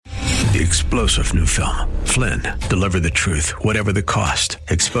The explosive new film, Flynn, deliver the truth, whatever the cost,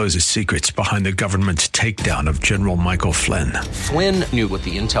 exposes secrets behind the government's takedown of General Michael Flynn. Flynn knew what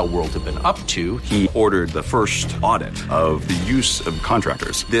the intel world had been up to. He ordered the first audit of the use of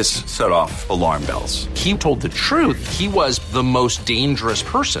contractors. This set off alarm bells. He told the truth. He was the most dangerous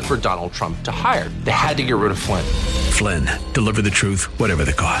person for Donald Trump to hire. They had to get rid of Flynn. Flynn, deliver the truth, whatever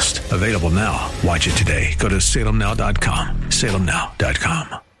the cost. Available now. Watch it today. Go to salemnow.com.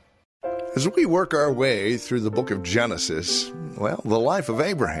 salemnow.com. As we work our way through the book of Genesis, well, the life of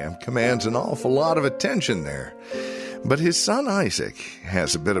Abraham commands an awful lot of attention there. But his son Isaac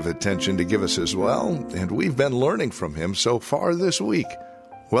has a bit of attention to give us as well, and we've been learning from him so far this week.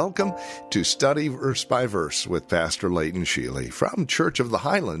 Welcome to Study Verse by Verse with Pastor Leighton Sheely from Church of the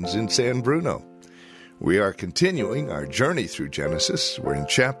Highlands in San Bruno. We are continuing our journey through Genesis. We're in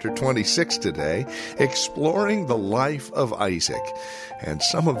chapter 26 today, exploring the life of Isaac and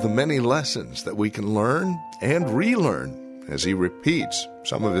some of the many lessons that we can learn and relearn as he repeats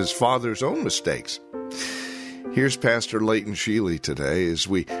some of his father's own mistakes. Here's Pastor Leighton Sheely today as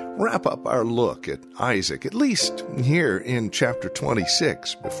we wrap up our look at Isaac, at least here in chapter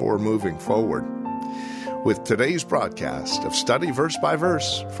 26, before moving forward with today's broadcast of Study Verse by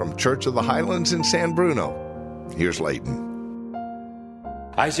Verse from Church of the Highlands in San Bruno. Here's Leighton.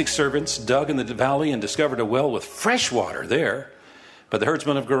 Isaac's servants dug in the valley and discovered a well with fresh water there. But the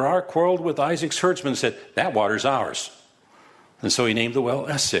herdsmen of Gerar quarreled with Isaac's herdsmen and said, "That water's ours." And so he named the well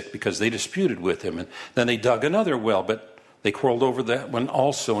Essek because they disputed with him. And then they dug another well, but they quarreled over that one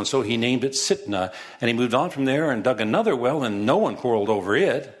also. And so he named it Sitnah. And he moved on from there and dug another well, and no one quarreled over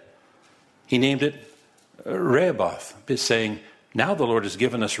it. He named it Rehoboth, saying, "Now the Lord has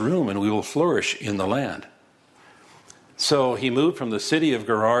given us room and we will flourish in the land." So he moved from the city of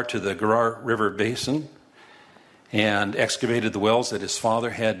Gerar to the Gerar River basin and excavated the wells that his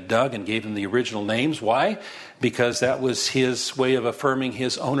father had dug and gave them the original names. Why? Because that was his way of affirming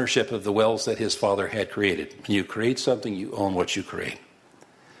his ownership of the wells that his father had created. When you create something, you own what you create.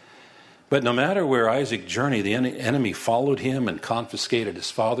 But no matter where Isaac journeyed, the enemy followed him and confiscated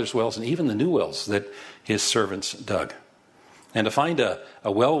his father's wells and even the new wells that his servants dug. And to find a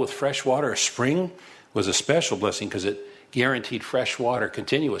well with fresh water, a spring, was a special blessing because it guaranteed fresh water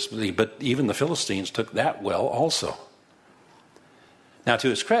continuously. But even the Philistines took that well also. Now, to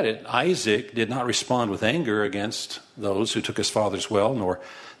his credit, Isaac did not respond with anger against those who took his father's well, nor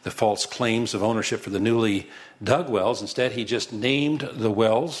the false claims of ownership for the newly dug wells. Instead, he just named the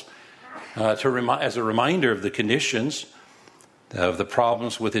wells as a reminder of the conditions of the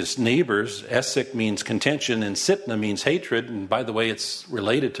problems with his neighbors. Essek means contention and Sitnah means hatred. And by the way, it's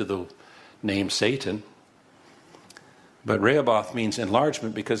related to the name Satan. But Rehoboth means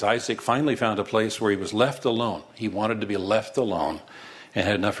enlargement because Isaac finally found a place where he was left alone. He wanted to be left alone and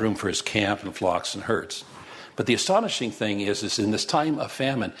had enough room for his camp and flocks and herds. But the astonishing thing is in this time of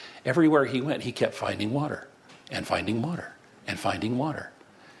famine, everywhere he went, he kept finding water and finding water and finding water.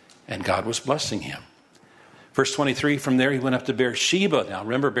 And God was blessing him. Verse 23, from there he went up to Beersheba. Now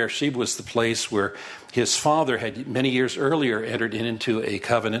remember, Beersheba was the place where his father had many years earlier entered into a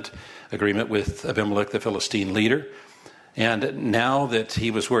covenant agreement with Abimelech, the Philistine leader. And now that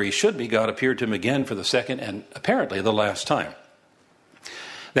he was where he should be, God appeared to him again for the second and apparently the last time.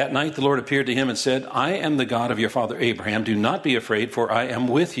 That night the Lord appeared to him and said, "I am the God of your father Abraham. Do not be afraid, for I am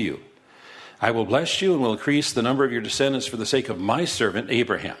with you. I will bless you and will increase the number of your descendants for the sake of my servant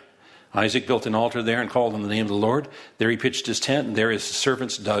Abraham." Isaac built an altar there and called on the name of the Lord. There he pitched his tent, and there his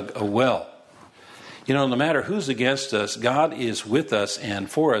servants dug a well. You know, no matter who's against us, God is with us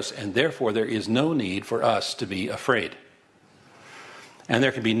and for us, and therefore there is no need for us to be afraid. And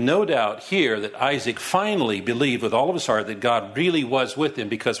there can be no doubt here that Isaac finally believed with all of his heart that God really was with him,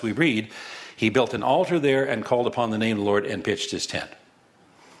 because we read, he built an altar there and called upon the name of the Lord and pitched his tent.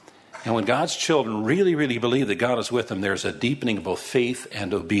 And when God's children really, really believe that God is with them, there's a deepening of both faith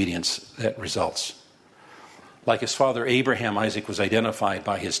and obedience that results. Like his father Abraham, Isaac was identified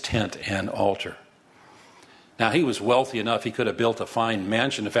by his tent and altar. Now, he was wealthy enough, he could have built a fine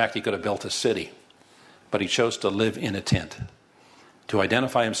mansion. In fact, he could have built a city. But he chose to live in a tent, to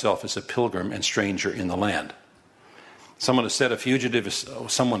identify himself as a pilgrim and stranger in the land. Someone has said a fugitive is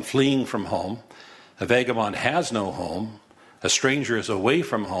someone fleeing from home. A vagabond has no home. A stranger is away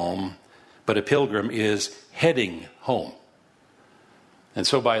from home, but a pilgrim is heading home. And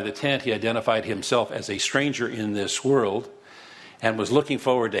so by the tent, he identified himself as a stranger in this world and was looking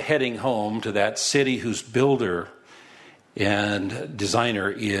forward to heading home to that city whose builder and designer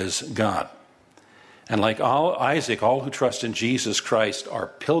is God. And like Isaac, all who trust in Jesus Christ are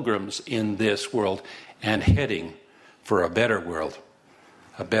pilgrims in this world and heading for a better world.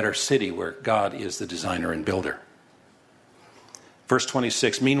 a better city where God is the designer and builder. Verse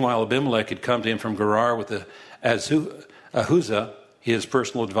 26, meanwhile Abimelech had come to him from Gerar with Ahuzah, his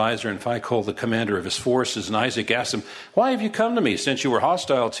personal advisor, and Phicol, the commander of his forces. And Isaac asked him, why have you come to me, since you were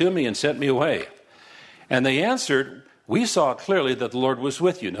hostile to me and sent me away? And they answered, we saw clearly that the Lord was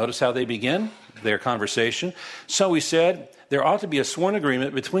with you. Notice how they begin their conversation. So we said, there ought to be a sworn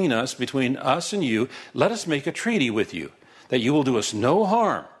agreement between us and you. Let us make a treaty with you, that you will do us no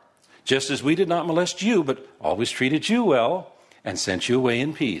harm, just as we did not molest you, but always treated you well and sent you away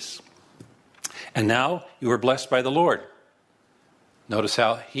in peace. And now you are blessed by the Lord. Notice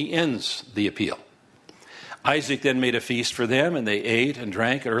how he ends the appeal. Isaac then made a feast for them, and they ate and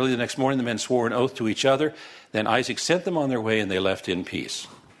drank. Early the next morning, the men swore an oath to each other. Then Isaac sent them on their way, and they left in peace.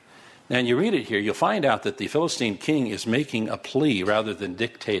 And you read it here, you'll find out that the Philistine king is making a plea rather than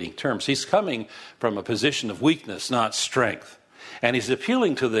dictating terms. He's coming from a position of weakness, not strength. And he's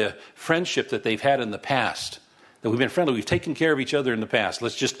appealing to the friendship that they've had in the past, that we've been friendly, we've taken care of each other in the past.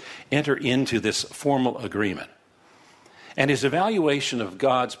 Let's just enter into this formal agreement. And his evaluation of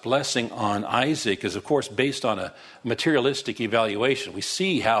God's blessing on Isaac is, of course, based on a materialistic evaluation. We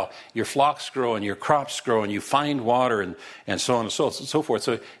see how your flocks grow and your crops grow and you find water and so on and so forth.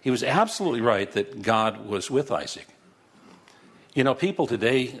 So he was absolutely right that God was with Isaac. You know, people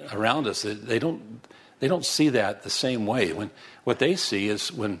today around us, they don't see that the same way. What they see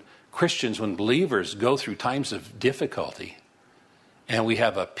is when Christians, when believers go through times of difficulty, and we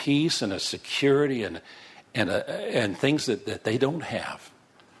have a peace and a security and things that they don't have,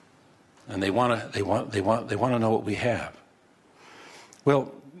 and they want to know what we have.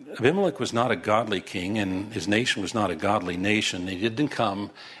 Well, Abimelech was not a godly king, and his nation was not a godly nation. He didn't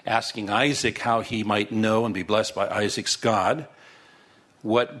come asking Isaac how he might know and be blessed by Isaac's God.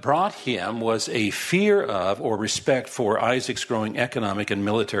 What brought him was a fear of or respect for Isaac's growing economic and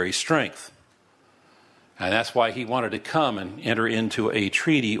military strength. And that's why he wanted to come and enter into a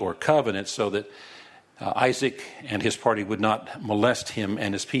treaty or covenant so that Isaac and his party would not molest him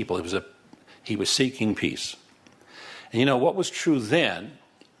and his people. He was seeking peace. And you know, what was true then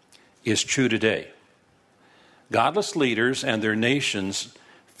is true today. Godless leaders and their nations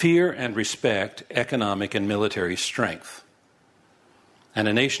fear and respect economic and military strength. And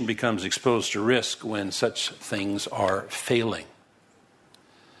a nation becomes exposed to risk when such things are failing.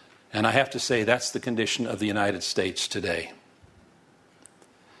 And I have to say, that's the condition of the United States today.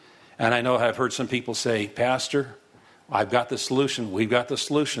 And I know I've heard some people say, Pastor, I've got the solution. We've got the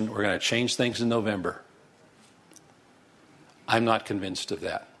solution. We're going to change things in November. I'm not convinced of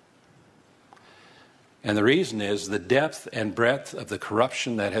that. And the reason is the depth and breadth of the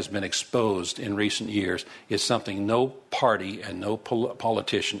corruption that has been exposed in recent years is something no party and no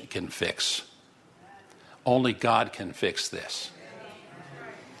politician can fix. Only God can fix this.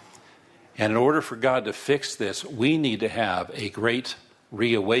 And in order for God to fix this, we need to have a great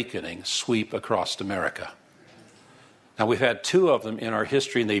reawakening sweep across America. Now, we've had two of them in our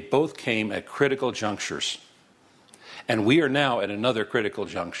history, and they both came at critical junctures. And we are now at another critical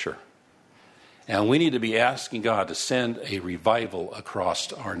juncture. And we need to be asking God to send a revival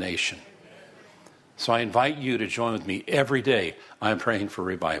across our nation. So I invite you to join with me every day. I'm praying for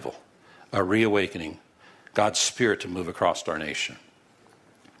revival, a reawakening, God's Spirit to move across our nation.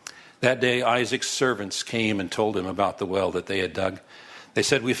 That day, Isaac's servants came and told him about the well that they had dug. They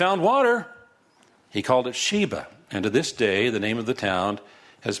said, we found water. He called it Sheba. And to this day, the name of the town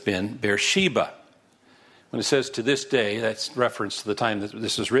has been Beersheba. When it says to this day, that's reference to the time that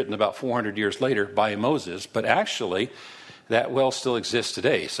this was written about 400 years later by Moses. But actually, that well still exists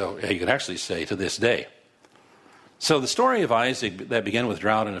today. So you can actually say to this day. So the story of Isaac that began with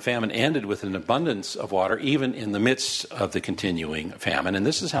drought and a famine ended with an abundance of water, even in the midst of the continuing famine. And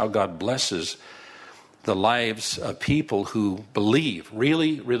this is how God blesses the lives of people who believe,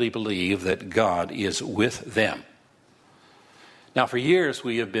 really, really believe that God is with them. Now, for years,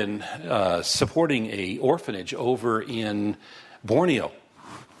 we have been supporting an orphanage over in Borneo.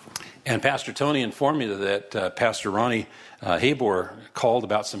 And Pastor Tony informed me that Pastor Ronnie Habor called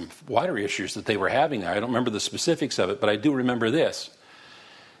about some water issues that they were having there. I don't remember the specifics of it, but I do remember this,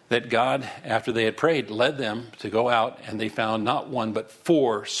 that God, after they had prayed, led them to go out, and they found not one but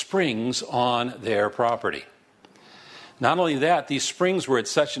 4 springs on their property. Not only that, these springs were at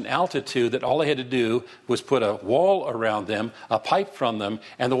such an altitude that all they had to do was put a wall around them, a pipe from them,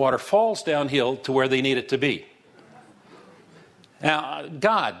 and the water falls downhill to where they need it to be. Now,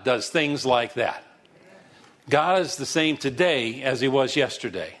 God does things like that. God is the same today as he was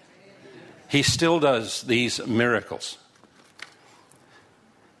yesterday. He still does these miracles.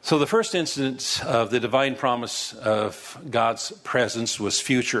 So the first instance of the divine promise of God's presence was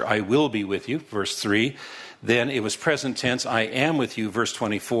future, I will be with you, verse 3. Then it was present tense, I am with you, verse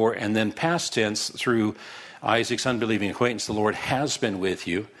 24. And then past tense, through Isaac's unbelieving acquaintance, the Lord has been with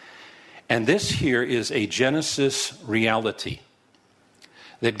you. And this here is a Genesis reality,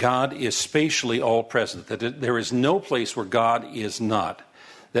 that God is spatially all present, that there is no place where God is not,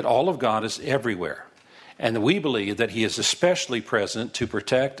 that all of God is everywhere. And we believe that he is especially present to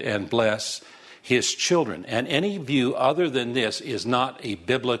protect and bless his children. And any view other than this is not a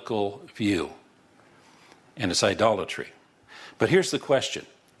biblical view. And it's idolatry. But here's the question.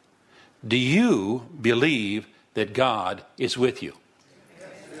 Do you believe that God is with you?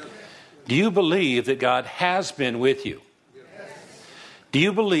 Do you believe that God has been with you? Do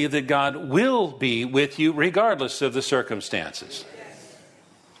you believe that God will be with you regardless of the circumstances?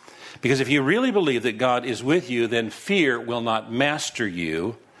 Because if you really believe that God is with you, then fear will not master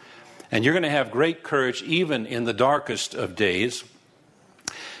you, and you're going to have great courage even in the darkest of days.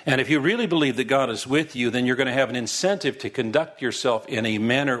 And if you really believe that God is with you, then you're going to have an incentive to conduct yourself in a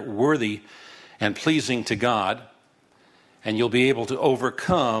manner worthy and pleasing to God, and you'll be able to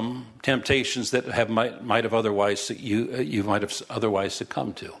overcome temptations that might have otherwise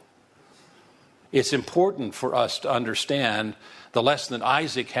succumbed to. It's important for us to understand the lesson that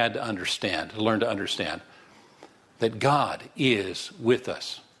Isaac had to understand, to learn to understand, that God is with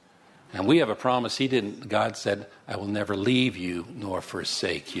us. And we have a promise he didn't. God said, I will never leave you nor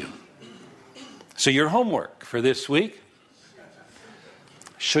forsake you. So your homework for this week,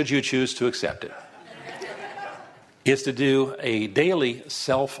 should you choose to accept it, is to do a daily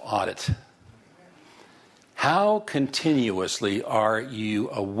self-audit. How continuously are you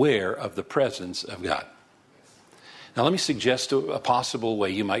aware of the presence of God? Now, let me suggest a possible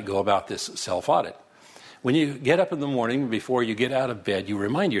way you might go about this self-audit. When you get up in the morning, before you get out of bed, you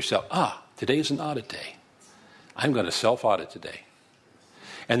remind yourself, today's an audit day. I'm going to self-audit today.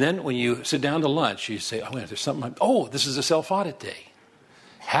 And then when you sit down to lunch, you say, there's something, this is a self-audit day.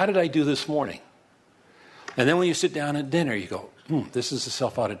 How did I do this morning? And then when you sit down at dinner, you go, this is a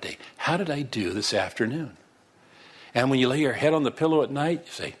self-audit day. How did I do this afternoon? And when you lay your head on the pillow at night,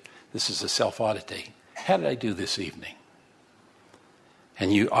 you say, this is a self-audit day. How did I do this evening?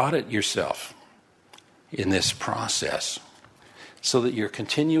 And you audit yourself in this process so that you're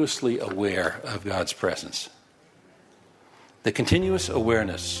continuously aware of God's presence. The continuous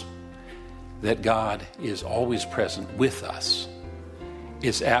awareness that God is always present with us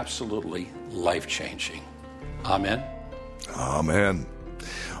is absolutely life-changing. Amen? Amen.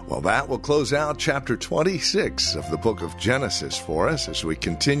 Well, that will close out chapter 26 of the book of Genesis for us as we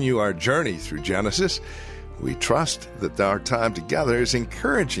continue our journey through Genesis. We trust that our time together is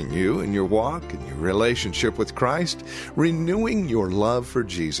encouraging you in your walk and your relationship with Christ, renewing your love for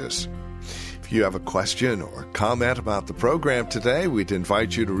Jesus. If you have a question or comment about the program today, we'd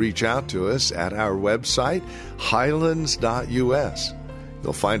invite you to reach out to us at our website, highlands.us.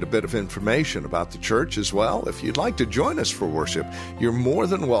 You'll find a bit of information about the church as well. If you'd like to join us for worship, you're more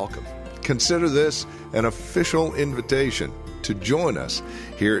than welcome. Consider this an official invitation to join us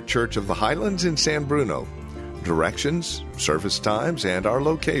here at Church of the Highlands in San Bruno. Directions, service times, and our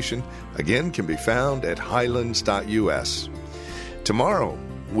location, again, can be found at highlands.us. Tomorrow,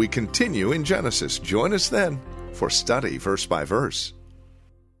 we continue in Genesis. Join us then for study verse by verse.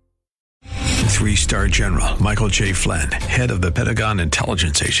 3-star General Michael J. Flynn, head of the Pentagon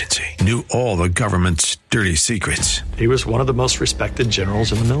Intelligence Agency, knew all the government's dirty secrets. He was one of the most respected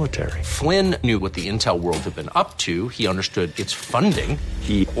generals in the military. Flynn knew what the intel world had been up to. He understood its funding.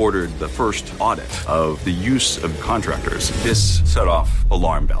 He ordered the first audit of the use of contractors. This set off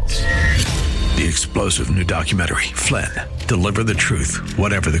alarm bells. The explosive new documentary, Flynn, Deliver the Truth,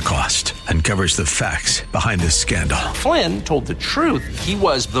 Whatever the Cost, uncovers the facts behind this scandal. Flynn told the truth. He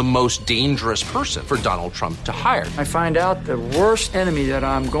was the most dangerous person for Donald Trump to hire. I find out the worst enemy that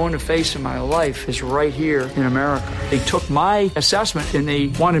I'm going to face in my life is right here in America. They took my assessment and they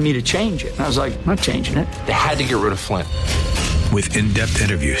wanted me to change it. And I was like, I'm not changing it. They had to get rid of Flynn. With in-depth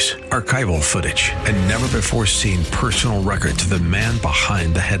interviews, archival footage, and never-before-seen personal records of the man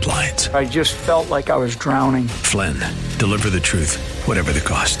behind the headlines. I just felt like I was drowning. Flynn, Deliver the Truth, Whatever the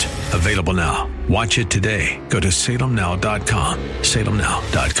Cost. Available now. Watch it today. Go to salemnow.com.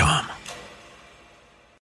 salemnow.com.